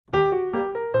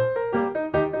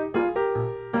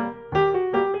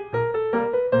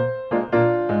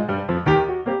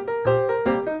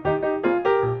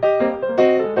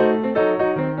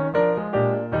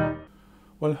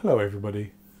Hello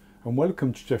everybody and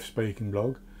welcome to Jeff's Baking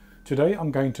Blog. Today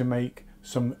I'm going to make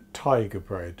some tiger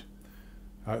bread.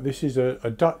 This is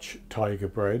a Dutch tiger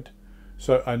bread,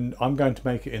 and I'm going to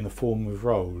make it in the form of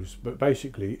rolls, but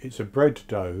basically it's a bread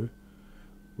dough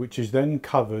which is then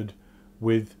covered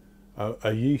with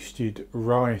a yeasted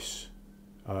rice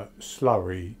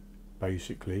slurry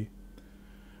basically,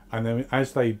 and then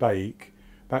as they bake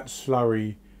that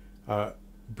slurry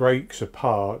breaks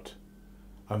apart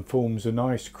and forms a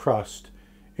nice crust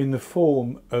in the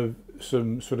form of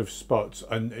some sort of spots,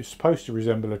 and it's supposed to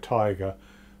resemble a tiger,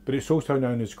 but it's also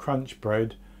known as crunch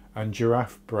bread and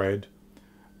giraffe bread,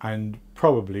 and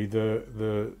probably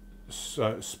the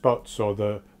spots or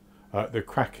the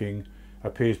cracking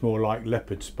appears more like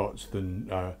leopard spots than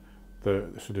the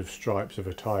sort of stripes of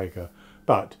a tiger,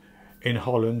 but in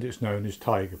Holland it's known as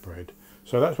tiger bread.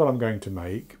 So that's what I'm going to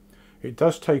make. It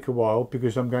does take a while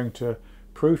because I'm going to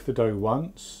proof the dough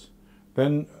once,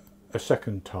 then a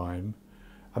second time,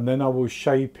 and then I will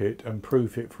shape it and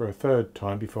proof it for a third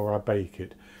time before I bake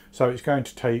it. So it's going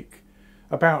to take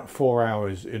about 4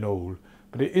 hours in all,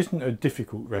 but it isn't a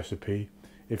difficult recipe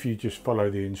if you just follow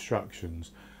the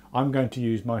instructions. I'm going to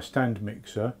use my stand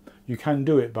mixer. You can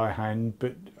do it by hand,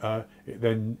 but it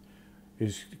then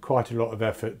is quite a lot of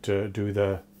effort to do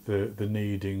the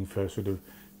kneading for sort of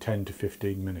 10 to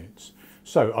 15 minutes.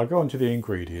 So I'll go on to the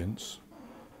ingredients.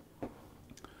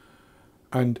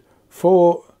 And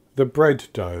for the bread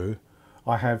dough,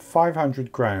 I have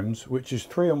 500 grams, which is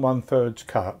 3 1/3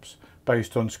 cups,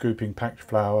 based on scooping packed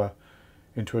flour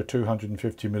into a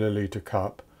 250 milliliter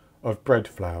cup of bread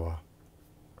flour.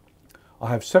 I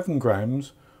have 7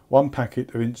 grams, 1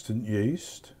 packet of instant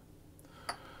yeast.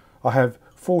 I have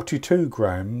 42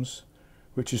 grams,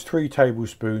 which is 3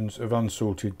 tablespoons of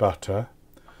unsalted butter,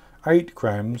 8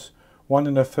 grams, 1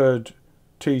 1/3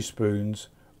 teaspoons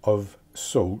of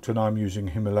salt, and I'm using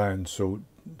Himalayan salt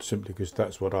simply because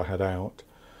that's what I had out,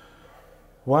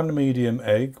 1 medium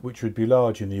egg, which would be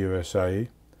large in the USA,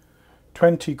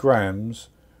 20 grams,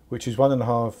 which is 1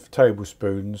 1/2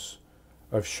 tablespoons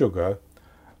of sugar,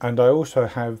 and I also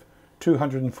have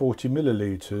 240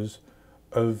 milliliters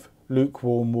of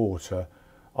lukewarm water.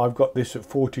 I've got this at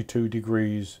 42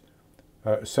 degrees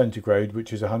centigrade,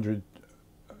 which is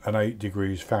 108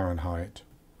 degrees Fahrenheit.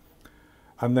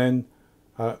 And then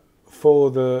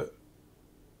for the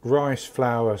rice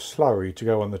flour slurry to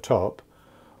go on the top,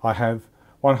 I have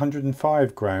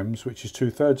 105 grams, which is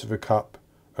 2/3 of a cup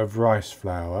of rice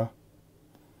flour.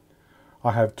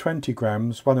 I have 20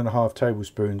 grams, 1 1/2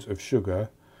 tablespoons of sugar,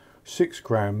 6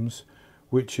 grams,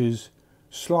 which is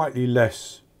slightly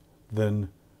less than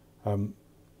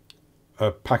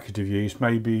a packet of yeast,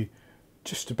 maybe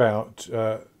just about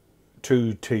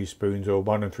 2 teaspoons or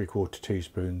 1 3/4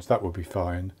 teaspoons, that would be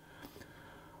fine.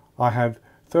 I have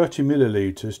 30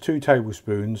 milliliters, 2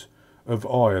 tablespoons of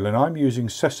oil, and I'm using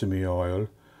sesame oil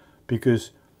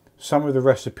because some of the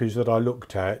recipes that I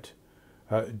looked at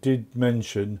did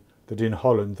mention that in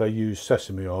Holland they use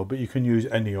sesame oil, but you can use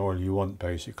any oil you want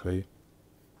basically.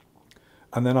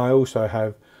 And then I also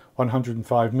have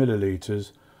 105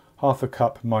 milliliters, half a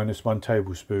cup minus 1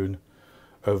 tablespoon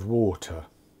of water,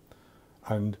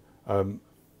 and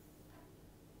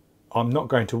I'm not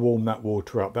going to warm that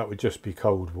water up. That would just be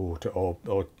cold water, or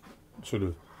sort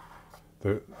of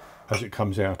as it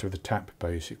comes out of the tap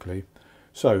basically.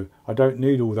 So I don't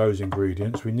need all those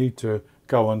ingredients. We need to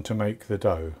go on to make the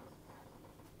dough.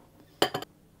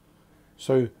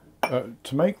 So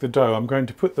to make the dough, I'm going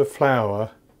to put the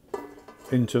flour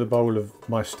into the bowl of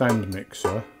my stand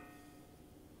mixer.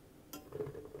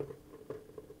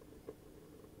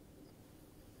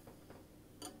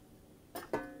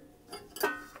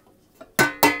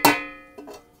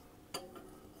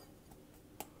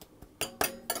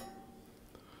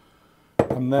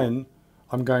 And then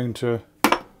I'm going to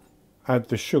add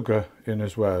the sugar in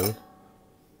as well,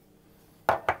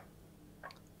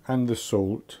 and the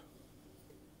salt,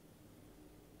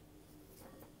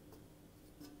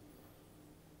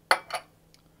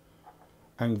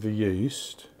 and the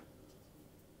yeast,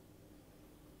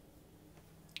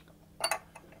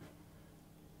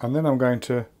 and then I'm going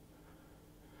to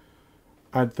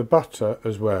add the butter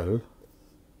as well,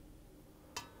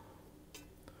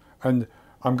 and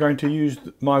I'm going to use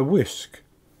my whisk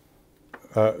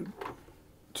to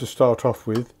start off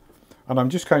with, and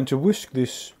I'm just going to whisk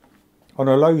this on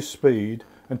a low speed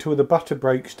until the butter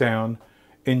breaks down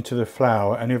into the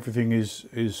flour and everything is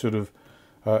sort of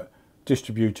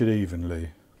distributed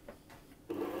evenly.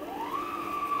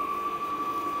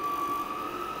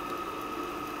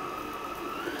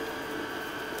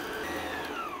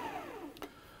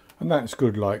 And that's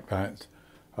good like that.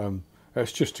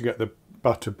 That's just to get the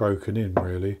butter broken in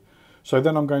really. So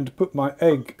then I'm going to put my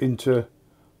egg into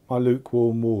my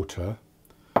lukewarm water,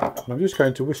 and I'm just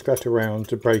going to whisk that around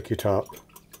to break it up.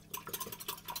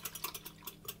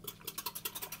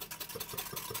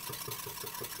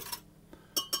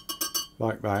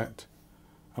 Like that.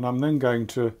 And I'm then going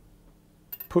to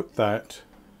put that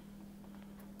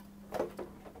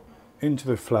into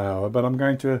the flour, but I'm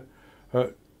going to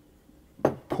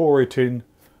pour it in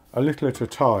a little at a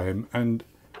time, and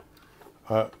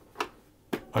I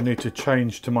need to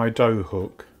change to my dough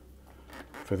hook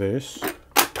for this.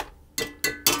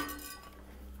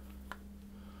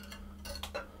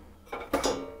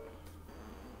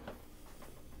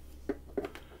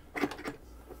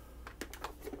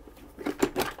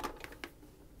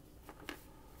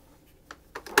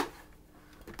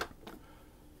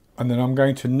 And then I'm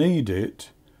going to knead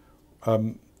it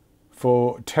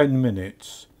for 10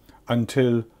 minutes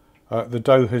until the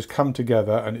dough has come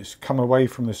together and it's come away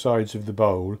from the sides of the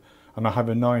bowl, and I have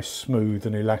a nice smooth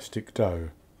and elastic dough.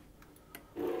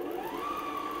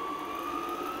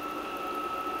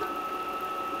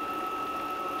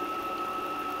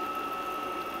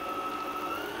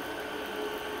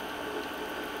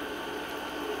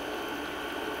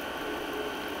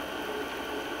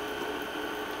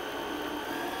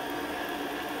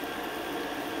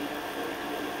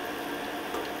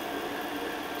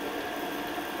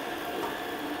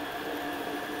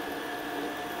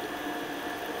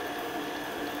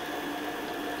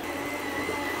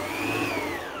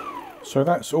 So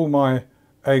that's all my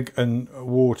egg and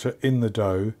water in the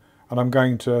dough, and I'm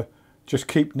going to just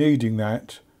keep kneading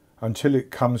that until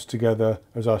it comes together,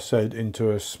 as I said,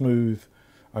 into a smooth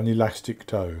and elastic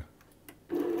dough.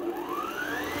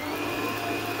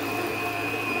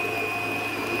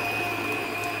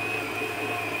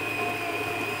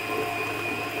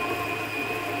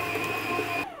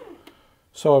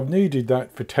 So I've kneaded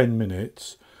that for 10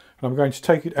 minutes, and I'm going to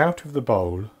take it out of the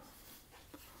bowl.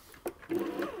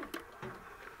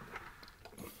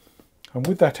 And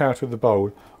with that out of the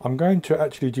bowl, I'm going to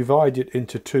actually divide it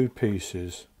into two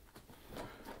pieces.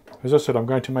 As I said, I'm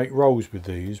going to make rolls with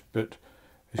these, but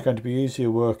it's going to be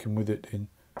easier working with it in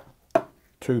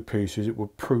two pieces. It will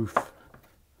proof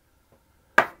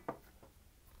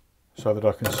so that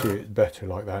I can see it better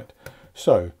like that.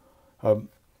 So I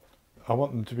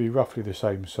want them to be roughly the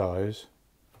same size.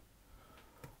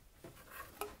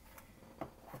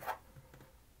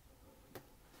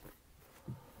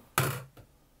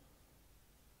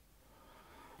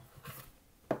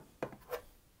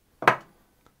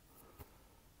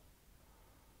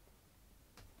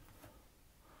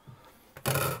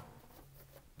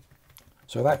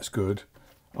 So that's good.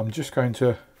 I'm just going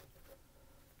to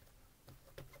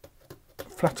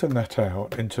flatten that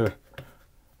out into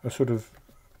a sort of,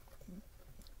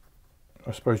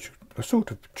 I suppose, a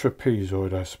sort of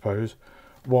trapezoid, I suppose,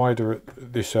 wider at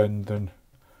this end than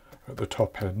at the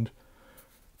top end.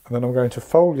 And then I'm going to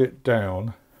fold it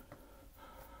down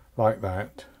like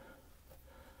that,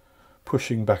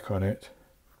 pushing back on it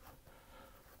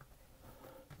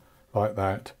like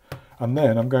that. And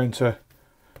then I'm going to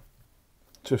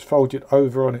just fold it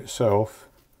over on itself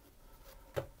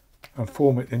and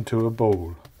form it into a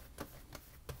ball.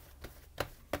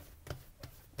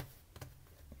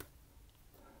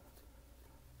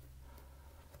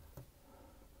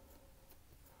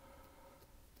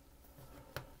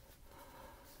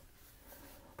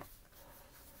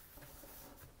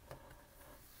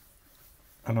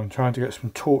 And I'm trying to get some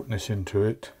tautness into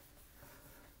it,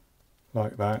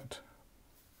 like that.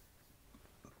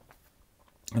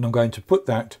 And I'm going to put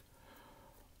that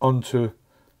onto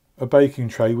a baking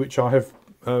tray, which I have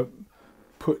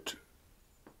put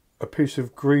a piece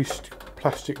of greased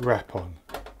plastic wrap on.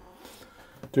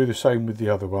 Do the same with the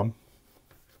other one.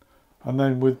 And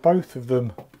then with both of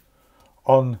them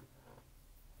on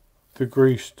the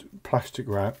greased plastic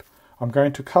wrap, I'm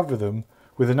going to cover them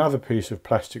with another piece of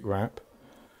plastic wrap,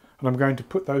 and I'm going to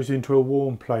put those into a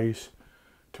warm place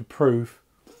to proof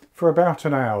for about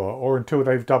an hour, or until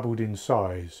they've doubled in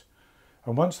size.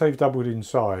 And once they've doubled in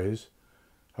size,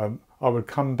 I would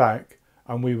come back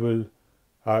and we will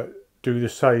do the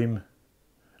same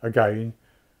again,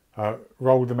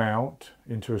 roll them out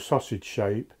into a sausage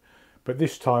shape, but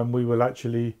this time we will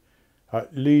actually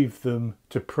leave them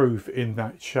to proof in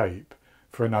that shape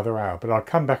for another hour. But I'll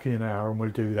come back in an hour and we'll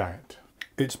do that.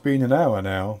 It's been an hour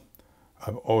now,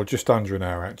 or just under an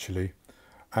hour actually,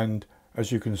 and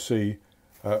as you can see,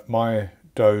 my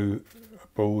dough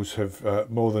balls have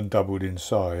more than doubled in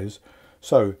size.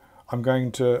 So I'm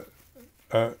going to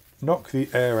knock the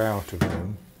air out of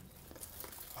them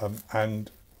and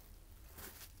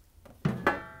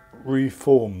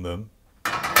reform them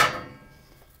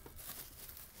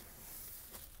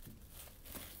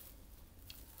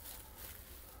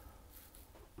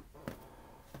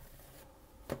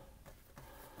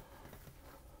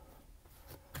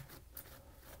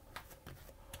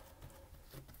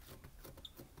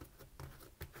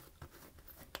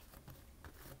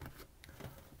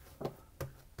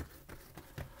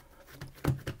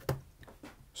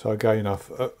So again, a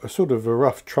sort of a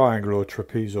rough triangle or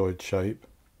trapezoid shape,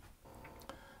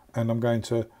 and I'm going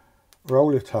to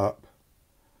roll it up,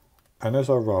 and as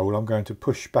I roll I'm going to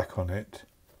push back on it.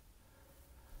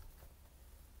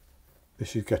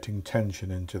 This is getting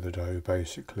tension into the dough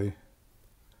basically.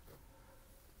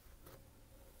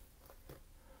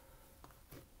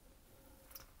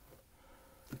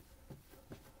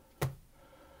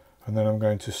 And then I'm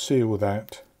going to seal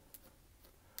that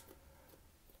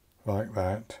like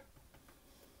that.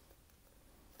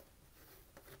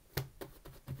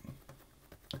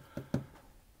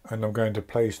 And I'm going to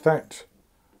place that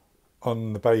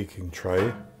on the baking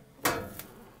tray.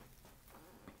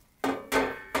 And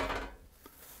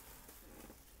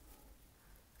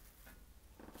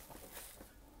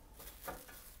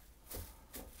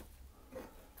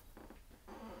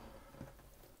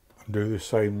do the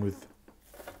same with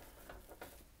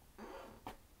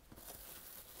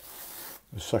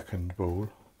the second ball,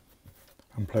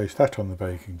 and place that on the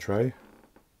baking tray.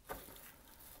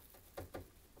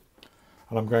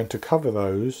 And I'm going to cover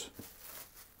those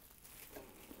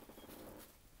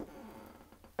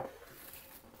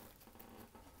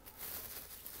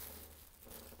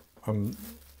and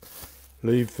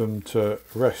leave them to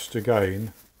rest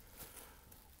again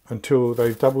until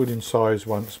they've doubled in size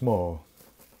once more.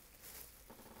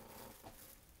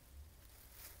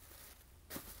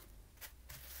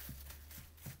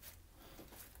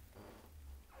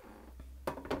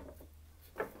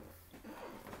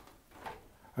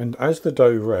 And as the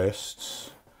dough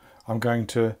rests, I'm going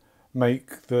to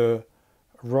make the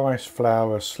rice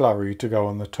flour slurry to go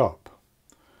on the top.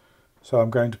 So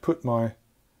I'm going to put my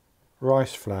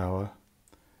rice flour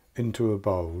into a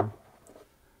bowl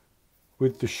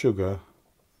with the sugar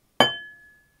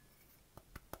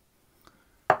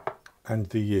and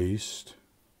the yeast.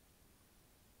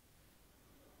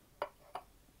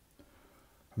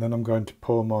 And then I'm going to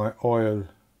pour my oil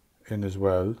in as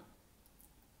well.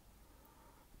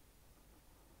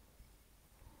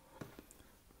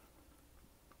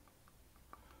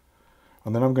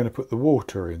 And then I'm going to put the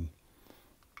water in,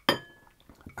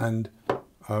 and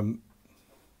I'll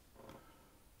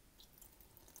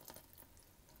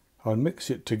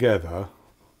mix it together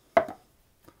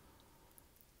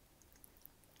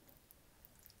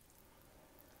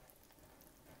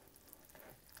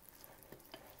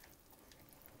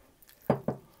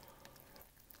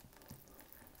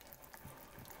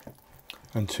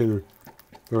until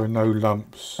there are no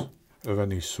lumps of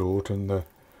any sort and the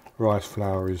rice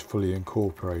flour is fully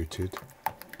incorporated.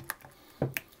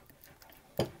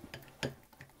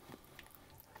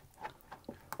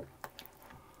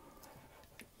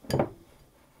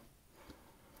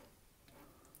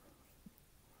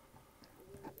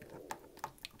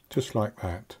 Just like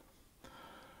that.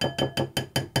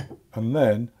 And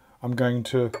then I'm going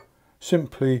to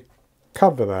simply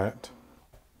cover that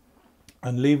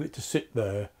and leave it to sit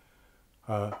there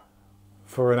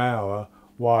for an hour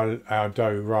while our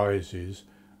dough rises,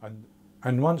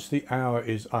 and once the hour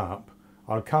is up,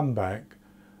 I'll come back,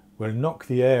 we'll knock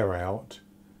the air out,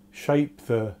 shape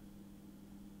the,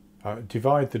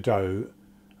 divide the dough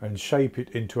and shape it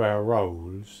into our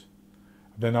rolls.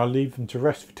 Then I'll leave them to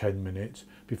rest for 10 minutes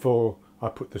before I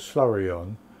put the slurry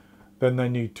on. Then they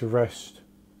need to rest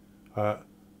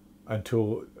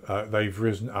until they've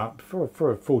risen up for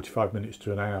 45 minutes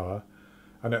to an hour,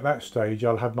 and at that stage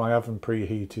I'll have my oven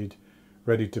preheated,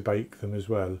 ready to bake them as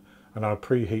well, and I'll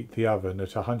preheat the oven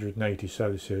at 180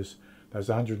 Celsius, that's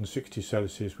 160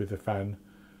 Celsius with the fan,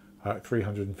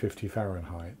 350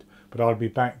 Fahrenheit. But I'll be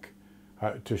back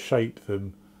to shape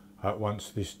them once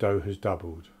this dough has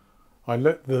doubled. I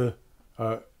let the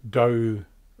dough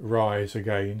rise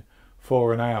again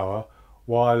for an hour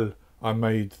while I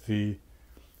made the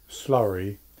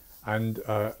slurry, and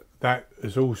that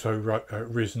has also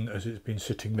risen as it's been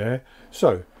sitting there.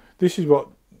 So this is what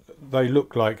they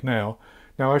look like now.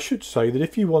 Now I should say that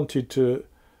if you wanted to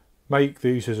make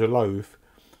these as a loaf,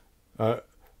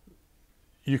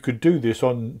 you could do this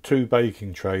on 2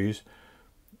 baking trays,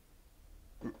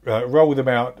 roll them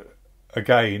out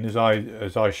again as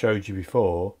I showed you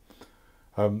before,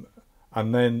 and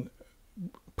then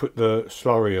put the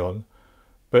slurry on,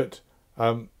 but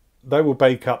they will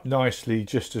bake up nicely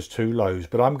just as 2 loaves,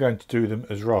 but I'm going to do them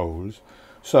as rolls.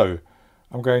 So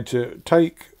I'm going to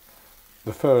take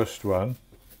the first one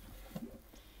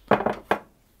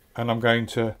and I'm going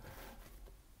to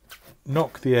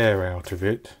knock the air out of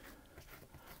it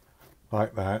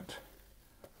like that,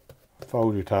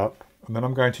 fold it up, and then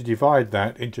I'm going to divide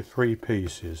that into 3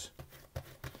 pieces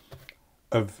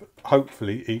of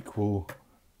hopefully equal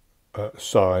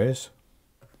size.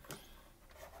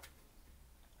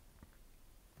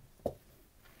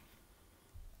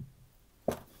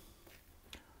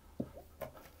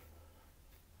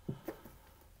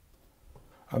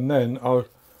 And then I'll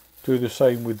do the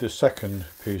same with the second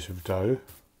piece of dough.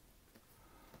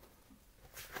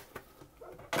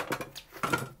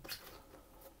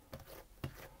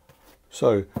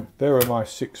 So there are my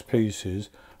 6 pieces,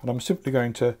 and I'm simply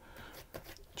going to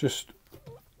just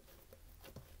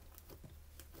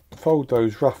fold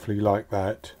those roughly like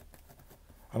that,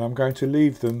 and I'm going to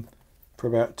leave them for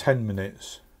about 10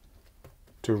 minutes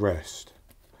to rest.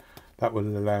 That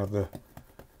will allow the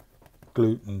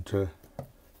gluten to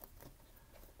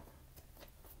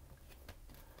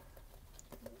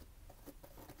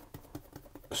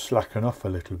slacken off a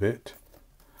little bit.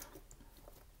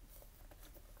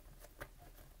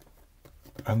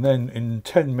 And then in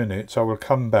 10 minutes I will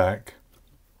come back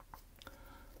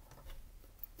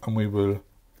and we will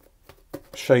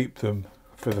shape them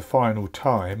for the final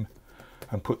time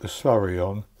and put the slurry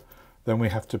on. Then we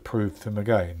have to proof them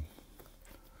again.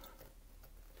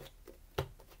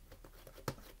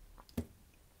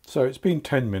 So it's been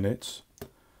 10 minutes,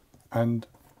 and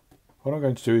what I'm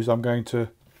going to do is I'm going to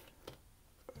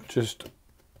just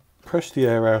press the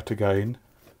air out again,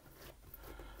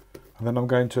 and then I'm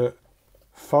going to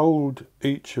fold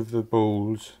each of the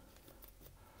balls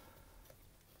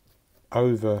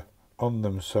over on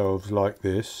themselves like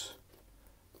this,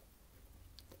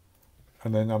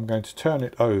 and then I'm going to turn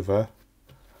it over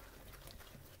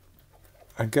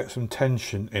and get some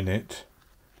tension in it,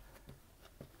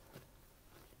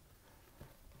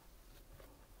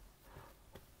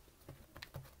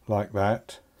 like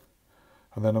that,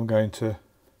 and then I'm going to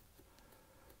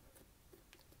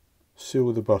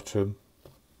seal the bottom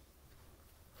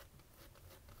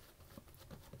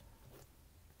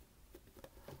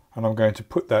and I'm going to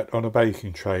put that on a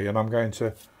baking tray, and I'm going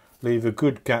to leave a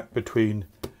good gap between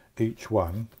each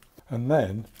one, and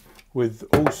then with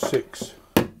all 6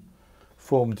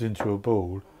 formed into a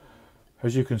ball,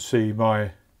 as you can see,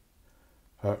 my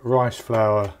rice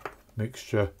flour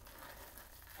mixture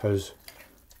has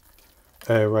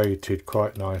aerated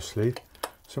quite nicely.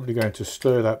 Simply going to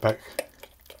stir that back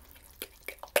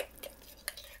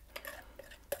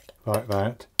like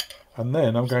that, and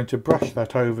then I'm going to brush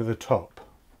that over the top.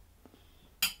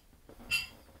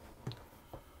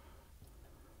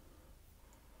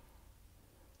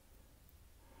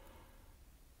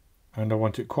 And I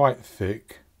want it quite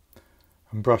thick,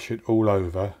 and brush it all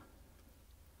over.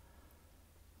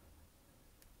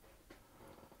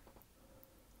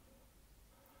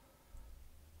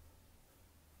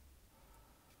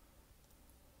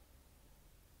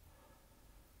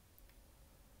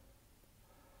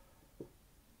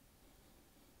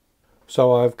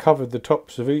 So I've covered the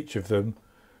tops of each of them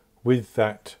with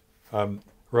that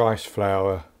rice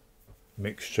flour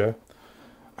mixture,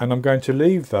 and I'm going to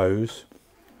leave those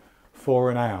for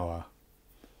an hour.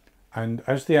 And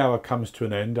as the hour comes to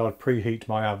an end, I'll preheat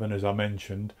my oven, as I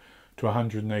mentioned, to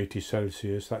 180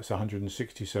 Celsius. That's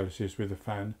 160 Celsius with a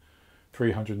fan,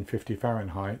 350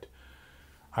 Fahrenheit.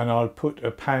 And I'll put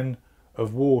a pan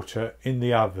of water in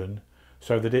the oven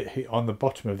so that it on the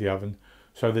bottom of the oven,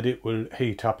 so that it will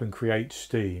heat up and create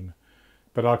steam.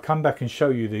 But I'll come back and show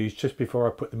you these just before I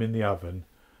put them in the oven,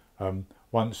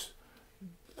 once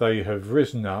they have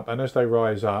risen up, and as they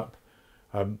rise up,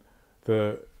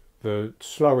 the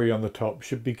slurry on the top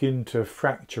should begin to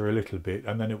fracture a little bit,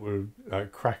 and then it will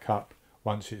crack up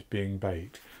once it's being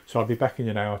baked. So I'll be back in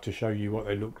an hour to show you what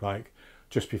they look like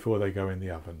just before they go in the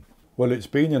oven. Well, it's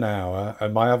been an hour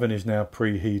and my oven is now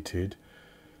preheated.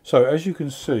 So as you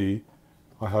can see,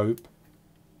 I hope,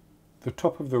 the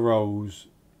top of the rolls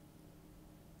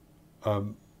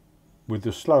with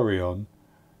the slurry on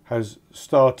has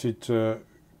started to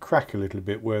crack a little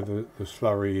bit where the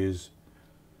slurry is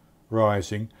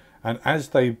rising, and as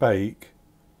they bake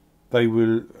they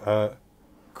will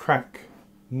crack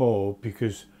more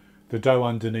because the dough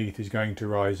underneath is going to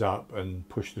rise up and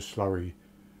push the slurry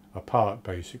apart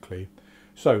basically.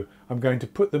 So I'm going to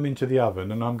put them into the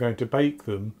oven and I'm going to bake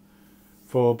them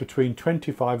for between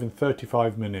 25 and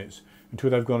 35 minutes until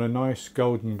they've got a nice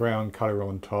golden brown colour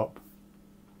on top,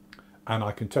 and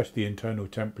I can test the internal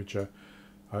temperature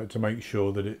to make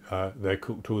sure that they're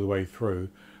cooked all the way through.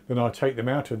 Then I'll take them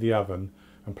out of the oven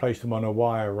and place them on a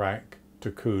wire rack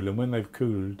to cool, and when they've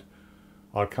cooled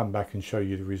I'll come back and show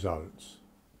you the results.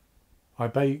 I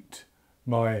baked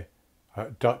my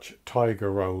Dutch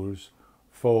tiger rolls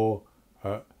for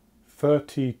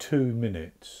 32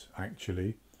 minutes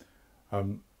actually.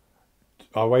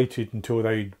 I waited until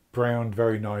they browned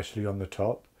very nicely on the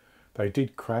top. They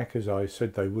did crack as I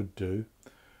said they would do.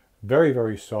 Very,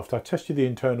 very soft. I tested the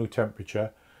internal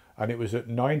temperature and it was at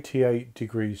 98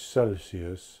 degrees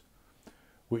Celsius,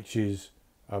 which is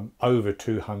over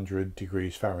 200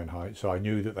 degrees Fahrenheit, so I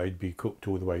knew that they'd be cooked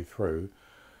all the way through.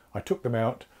 I took them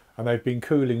out and they've been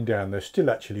cooling down. They're still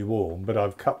actually warm, but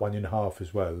I've cut one in half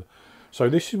as well. So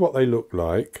this is what they look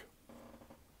like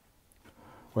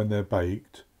when they're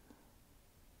baked.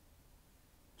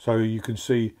 So you can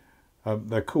see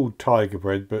they're called tiger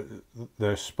bread, but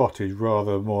they're spotted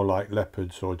rather more like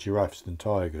leopards or giraffes than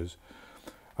tigers.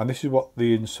 And this is what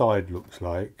the inside looks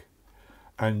like.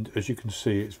 And as you can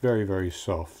see, it's very, very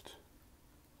soft.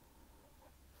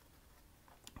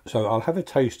 So I'll have a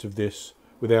taste of this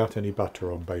without any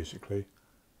butter on, basically.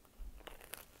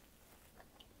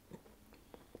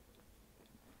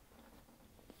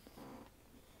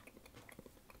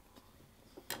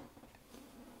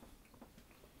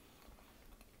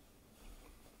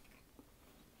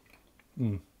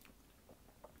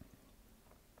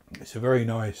 It's a very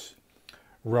nice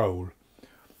roll.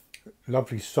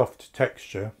 Lovely soft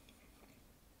texture.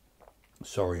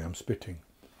 Sorry, I'm spitting.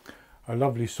 A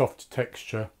lovely soft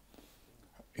texture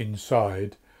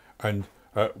inside, and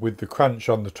with the crunch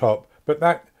on the top. But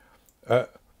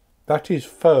that is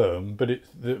firm, but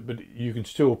but you can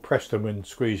still press them and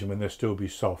squeeze them, and they'll still be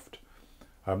soft.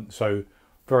 So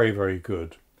very, very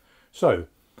good. So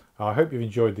I hope you've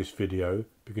enjoyed this video,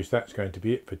 because that's going to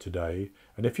be it for today.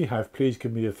 And if you have, please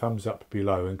give me a thumbs up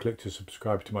below and click to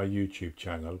subscribe to my YouTube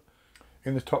channel.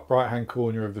 In the top right hand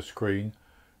corner of the screen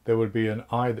there will be an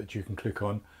eye that you can click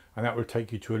on, and that will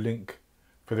take you to a link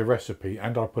for the recipe,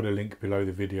 and I'll put a link below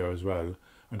the video as well.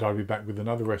 And I'll be back with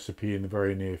another recipe in the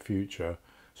very near future.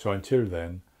 So until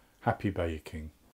then, happy baking.